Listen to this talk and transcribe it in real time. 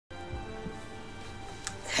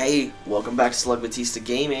Hey, welcome back to SLUG Batista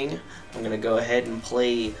Gaming. I'm gonna go ahead and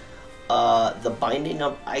play The Binding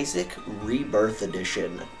of Isaac Rebirth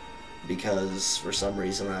Edition, because for some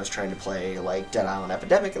reason when I was trying to play like Dead Island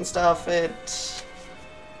Epidemic and stuff, it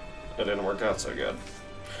didn't work out so good.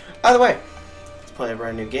 Either way, let's play a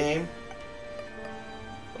brand new game.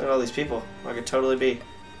 Look at all these people. I could totally be.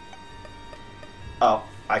 Oh,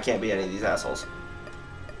 I can't be any of these assholes.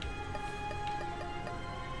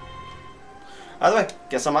 Either way,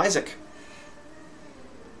 guess I'm Isaac.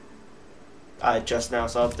 I just now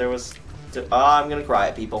saw that there was... I'm gonna cry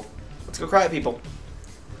at people. Let's go cry at people.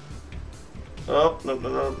 Oh, nope,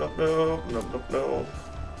 nope, nope, nope, nope, nope, nope.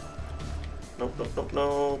 Nope, nope, nope,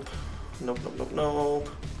 nope. Nope, nope, nope, nope.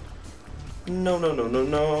 No, no, no, no,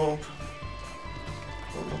 no. Oh,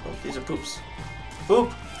 no, no. These are poops.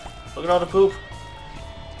 Poop! Look at all the poop.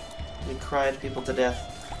 Let me cry at people to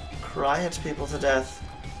death. Cry at people to death.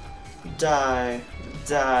 Die.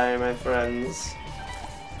 Die, my friends.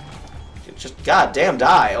 Just goddamn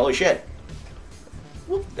die. Holy shit.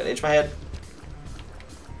 Whoop, gotta itch my head.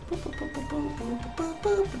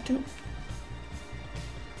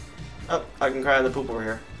 Oh, I can cry on the poop over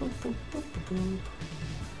here.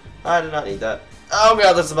 I did not need that. Oh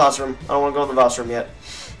god, that's the boss room. I don't want to go in the boss room yet.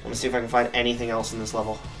 Let me see if I can find anything else in this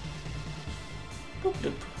level. Boop,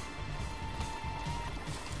 doop.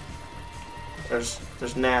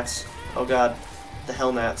 There's gnats. Oh god. The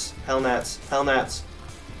hell gnats. Hell gnats. Hell gnats.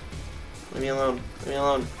 Leave me alone. Leave me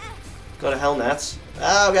alone. Go to hell gnats.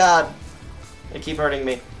 Oh god. They keep hurting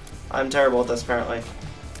me. I'm terrible at this apparently.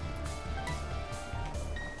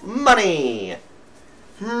 Money!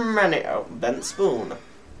 Money. Oh, bent spoon.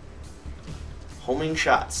 Homing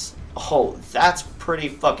shots. Oh, that's pretty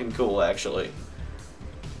fucking cool actually.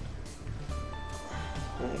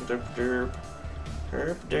 Derp derp.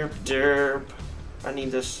 Derp derp derp. I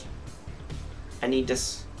need this. I need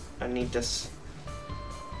this. I need this.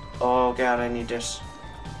 Oh god, I need this.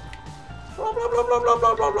 Blah blah blah blah blah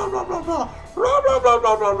blah blah blah blah blah blah. Blah blah blah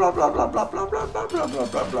blah blah blah blah blah blah blah blah blah blah blah blah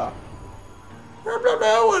blah blah. Blah blah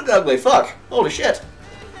blah. What an ugly fuck! Holy shit!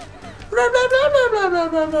 Blah blah blah blah blah blah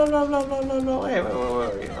blah blah blah blah blah blah blah. Wait, wait, wait,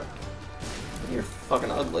 wait, wait. You're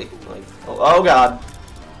fucking ugly. Like, oh god.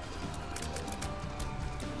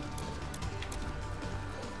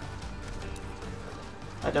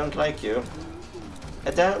 I don't like you.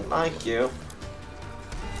 I don't like you.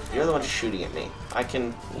 You're the one shooting at me. I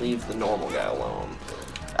can leave the normal guy alone.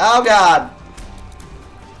 Oh god!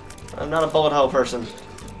 I'm not a bullet hell person.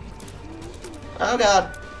 Oh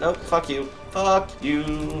god! Nope, fuck you. Fuck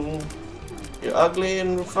you. You're ugly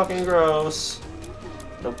and fucking gross.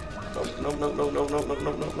 Nope. Nope, nope, nope, nope, nope, nope, nope,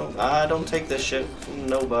 nope, nope, nope. I don't take this shit from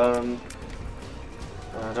no one.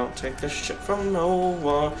 I don't take this shit from no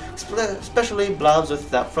one. Especially blobs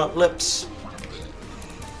without front lips.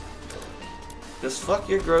 Just fuck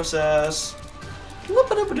your gross ass. Nope,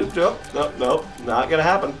 nope, not gonna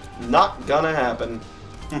happen. Not gonna happen.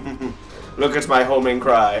 Look at my homing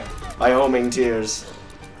cry. My homing tears.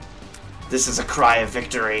 This is a cry of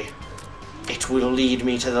victory. It will lead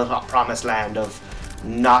me to the promised land of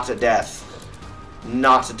not death.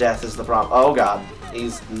 Not death is the problem. Oh god,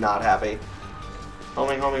 he's not happy.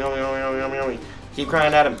 Homing, homing, homing, homing, homing, homing, homing. Keep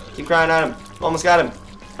crying at him. Keep crying at him. Almost got him.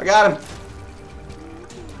 I got him.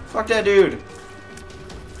 Fuck that dude.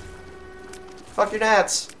 Fuck your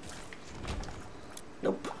gnats.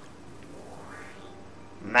 Nope.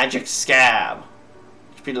 Magic scab.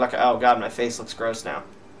 Should be lucky. Oh god, my face looks gross now.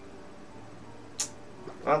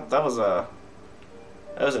 Well, that was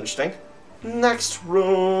interesting. Next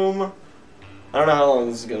room. I don't know how long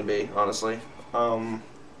this is gonna be, honestly. I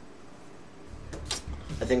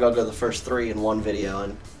think I'll go the first 3 in one video,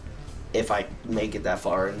 and if I make it that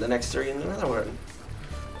far, and the next 3 in another one.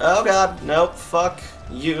 Oh god, nope, fuck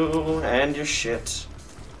you and your shit.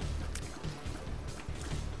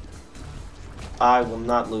 I will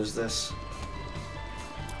not lose this.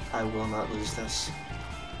 I will not lose this.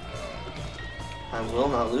 I will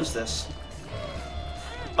not lose this.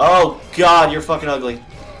 Oh god, you're fucking ugly.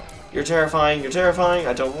 You're terrifying, you're terrifying,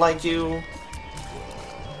 I don't like you.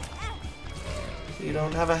 You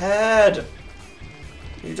don't have a head.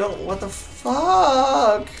 You don't. What the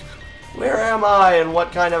fuck? Where am I? And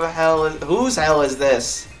what kind of a hell is? Whose hell is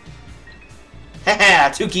this?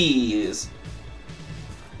 Haha, 2 keys.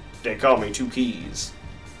 They call me 2 keys.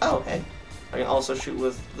 Oh, hey. I can also shoot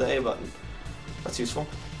with the A button. That's useful.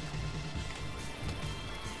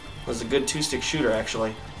 It was a good 2-stick shooter,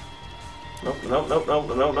 actually. Nope, nope, nope, nope,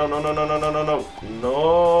 no, no, no, no, no, no, no, no, no.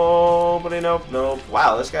 Nobody, nope, nope.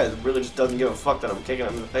 Wow, this guy really just doesn't give a fuck that I'm kicking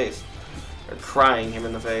him in the face. Or crying him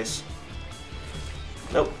in the face.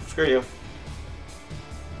 Nope, screw you.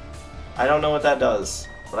 I don't know what that does,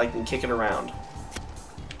 but I can kick it around.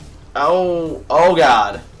 Oh, oh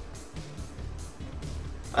god.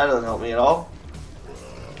 That doesn't help me at all.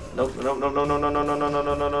 Nope, nope, no, no, no, no, no, no, no, no,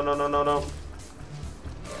 no, no, no, no, no, no.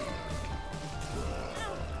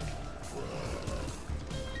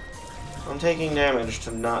 I'm taking damage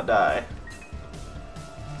to not die.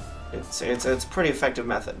 It's a pretty effective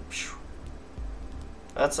method.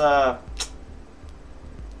 That's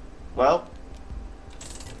well.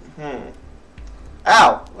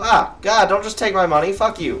 Ow! Ah! God! Don't just take my money.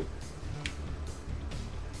 Fuck you.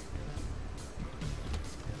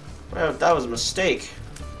 Well, that was a mistake.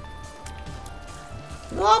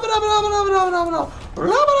 Oh,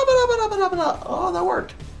 that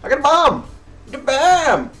worked. I got a bomb. Da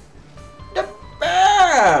bam. Da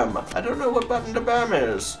bam. I don't know what button da bam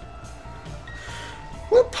is.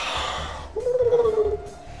 Whoop.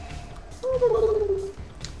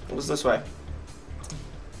 What was this way?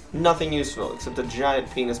 Nothing useful except a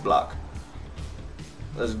giant penis block.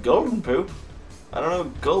 There's golden poop. I don't know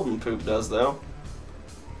what golden poop does though.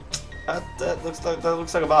 That looks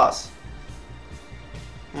like a boss.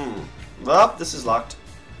 Well, this is locked.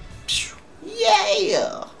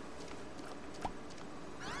 Yeah!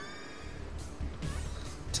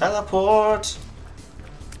 Teleport!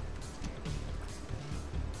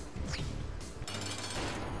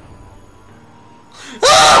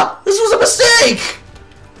 Ah! This was a mistake!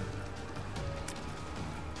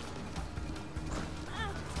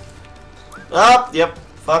 Oh, yep.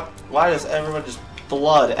 Fuck. Why does everyone just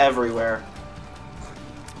blood everywhere?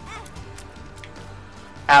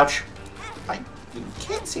 Ouch. I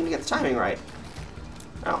can't seem to get the timing right.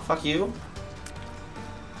 Oh, fuck you.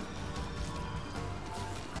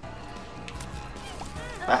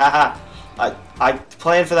 Haha. I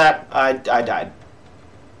planned for that. I died.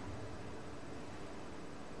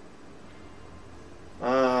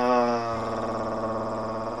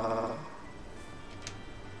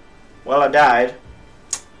 Well, I died.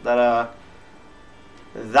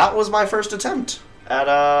 That was my first attempt at,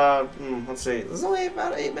 let's see. This is only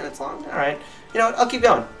about 8 minutes long. Alright. You know what? I'll keep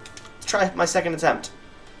going. Let's try my second attempt.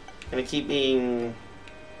 I'm gonna keep being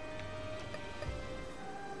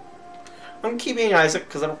Isaac,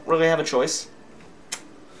 because I don't really have a choice.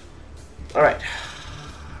 Alright.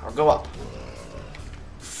 I'll go up.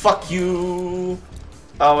 Fuck you!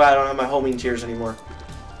 Oh, I don't have my homing tears anymore.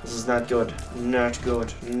 This is not good. Not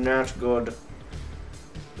good. Not good.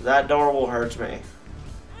 That door will hurt me.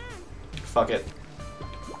 Fuck it.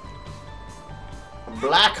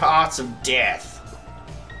 Black Hearts of Death.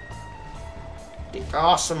 The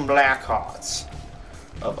awesome Black Hearts.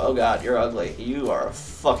 Oh god, you're ugly. You are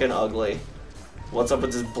fucking ugly. What's up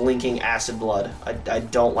with this blinking acid blood? I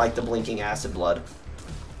don't like the blinking acid blood.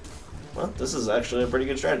 Well, this is actually a pretty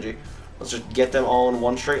good strategy. Let's just get them all in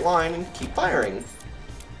one straight line and keep firing.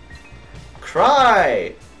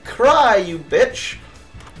 Cry! Cry, you bitch!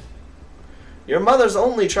 Your mother's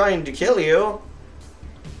only trying to kill you.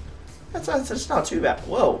 That's not too bad.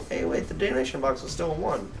 Whoa, hey, wait, the donation box is still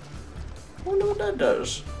 1. I wonder what that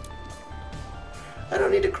does. I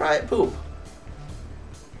don't need to cry at poop.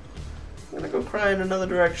 I'm gonna go cry in another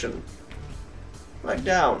direction. Like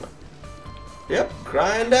down. Yep,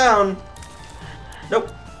 crying down.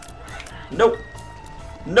 Nope. Nope.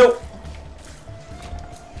 Nope.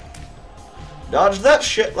 Dodge that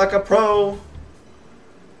shit like a pro.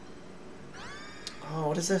 Oh,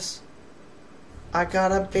 what is this? I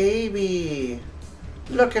got a baby.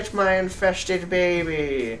 Look at my infested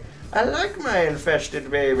baby. I like my infested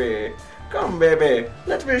baby. Come, baby.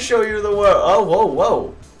 Let me show you the world. Oh, whoa,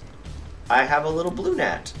 whoa. I have a little blue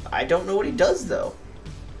gnat. I don't know what he does, though.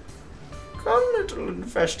 Come, little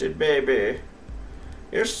infested baby.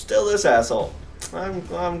 You're still this asshole. I'm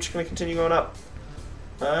just going to continue going up.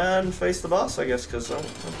 And face the boss, I guess, because I don't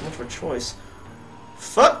have much of a choice.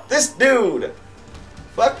 Fuck this dude!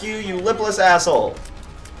 Fuck you, you lipless asshole.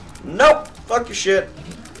 Nope! Fuck your shit.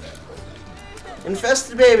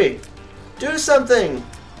 Infested baby. Do something!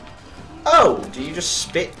 Oh, do you just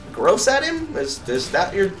spit gross at him? Is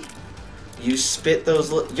that your... You spit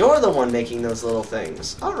those... You're the one making those little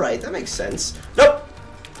things. Alright, that makes sense. Nope!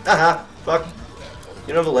 Haha. Fuck.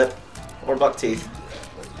 You don't have a lip. Or buck teeth.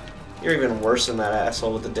 You're even worse than that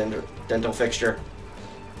asshole with the dental fixture.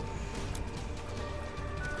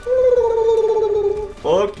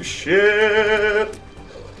 Fuck your shit.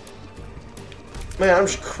 Man, I'm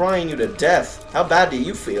just crying you to death. How bad do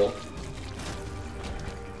you feel?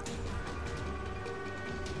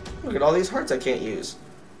 Look at all these hearts I can't use.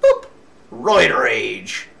 Boop! Roid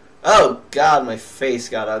rage! Oh god, my face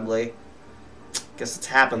got ugly. Guess it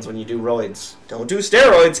happens when you do roids. Don't do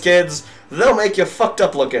steroids, kids! They'll make you fucked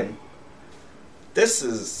up looking. This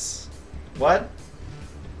is... What?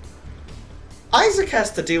 Isaac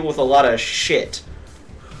has to deal with a lot of shit.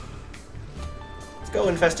 Let's go,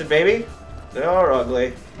 infested baby. You're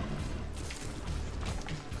ugly.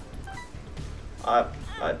 I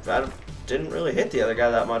didn't really hit the other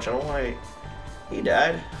guy that much. I don't know why he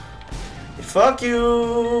died. Fuck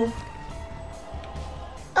you!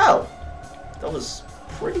 Oh! That was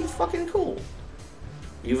pretty fucking cool.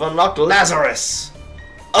 You've unlocked Lazarus!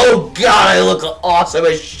 Oh god, I look awesome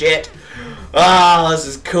as shit! Ah, this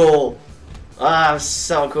is cool. Ah, I'm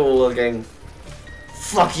so cool looking.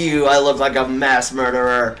 Fuck you, I look like a mass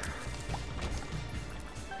murderer.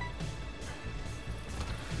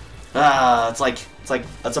 Ah,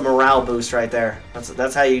 that's a morale boost right there.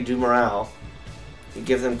 That's how you do morale. You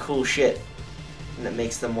give them cool shit, and it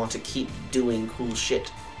makes them want to keep doing cool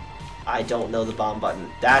shit. I don't know the bomb button.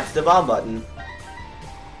 That's the bomb button.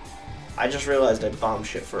 I just realized I bombed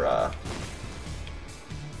shit for I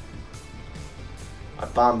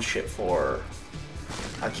bombed shit for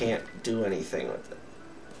I can't do anything with it.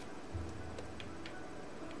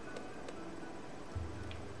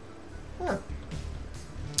 Huh.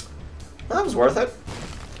 That was worth it.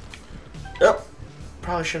 Yep.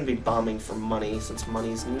 Probably shouldn't be bombing for money, since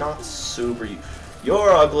money's not super...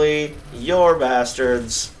 You're ugly. You're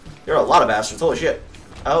bastards. You're a lot of bastards. Holy shit.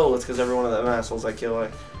 Oh, it's because every one of them assholes I kill,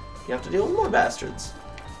 you have to deal with more bastards.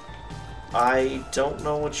 I don't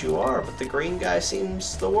know what you are, but the green guy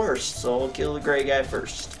seems the worst, so I'll kill the gray guy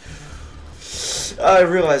first. I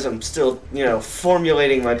realize I'm still, you know,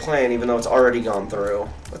 formulating my plan, even though it's already gone through.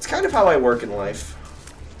 That's kind of how I work in life.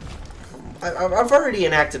 I've already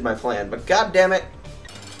enacted my plan, but goddammit,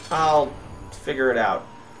 I'll figure it out.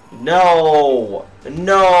 No!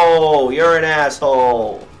 No! You're an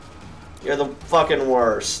asshole! You're the fucking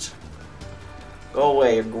worst. Go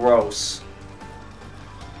away, you're gross.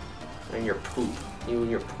 And your poop. You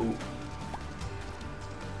and your poop.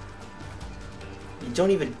 You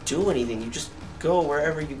don't even do anything, you just go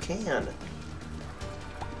wherever you can.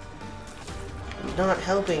 You're not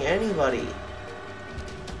helping anybody.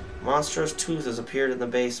 Monstrous tooth has appeared in the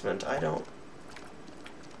basement. I don't...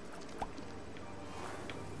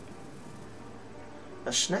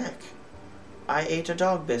 A snack. I ate a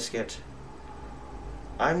dog biscuit.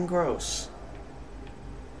 I'm gross.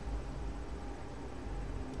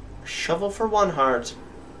 A shovel for 1 heart.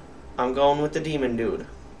 I'm going with the demon dude.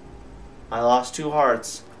 I lost 2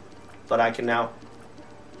 hearts, but I can now,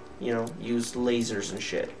 you know, use lasers and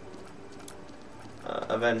shit.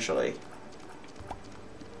 Eventually.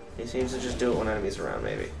 He seems to just do it when enemies are around,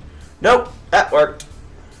 maybe. Nope! That worked!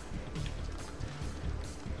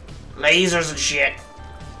 Lasers and shit!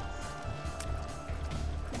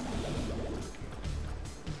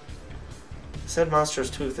 Said Monster's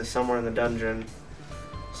Tooth is somewhere in the dungeon.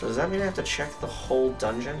 So does that mean I have to check the whole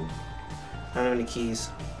dungeon? I don't have any keys.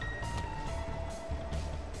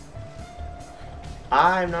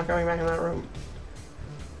 I'm not going back in that room.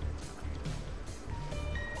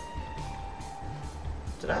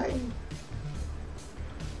 Did I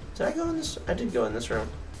go in this? I did go in this room.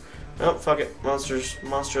 Nope, fuck it.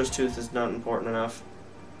 Monster's Tooth is not important enough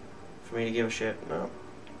for me to give a shit. No.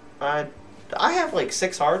 I have like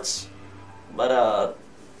 6 hearts, but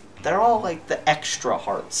they're all like the extra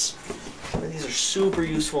hearts. These are super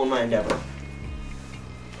useful in my endeavor.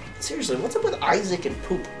 Seriously, what's up with Isaac and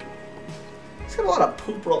poop? He's got a lot of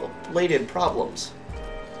poop-related problems.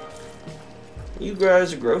 You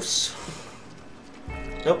guys are gross.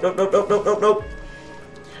 Nope, nope, nope, nope, nope, nope, nope.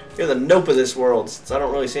 You're the nope of this world, since I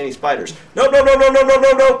don't really see any spiders. Nope, nope, nope, nope, nope, nope,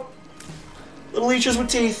 nope, nope. Little leeches with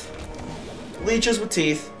teeth. Leeches with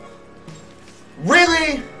teeth.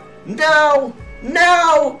 Really? No!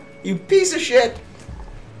 No! You piece of shit!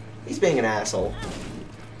 He's being an asshole.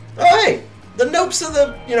 Oh, hey! The nopes of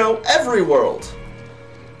the, you know, every world.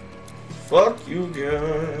 Fuck you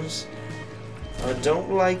guys. I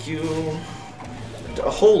don't like you.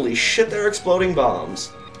 Holy shit, they're exploding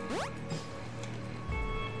bombs.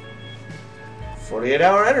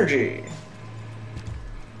 48-hour energy.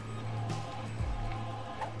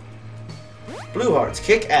 Blue hearts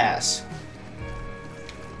kick ass.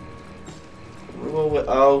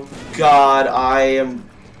 Oh god,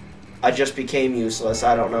 I just became useless.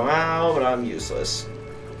 I don't know how, but I'm useless.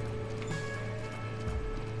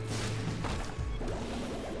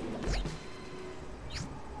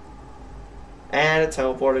 And it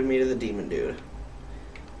teleported me to the demon dude.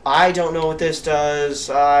 I don't know what this does.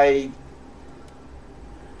 I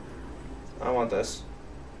want this.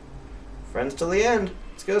 Friends till the end.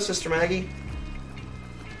 Let's go, Sister Maggie.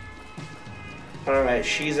 Alright,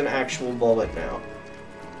 she's an actual bullet now.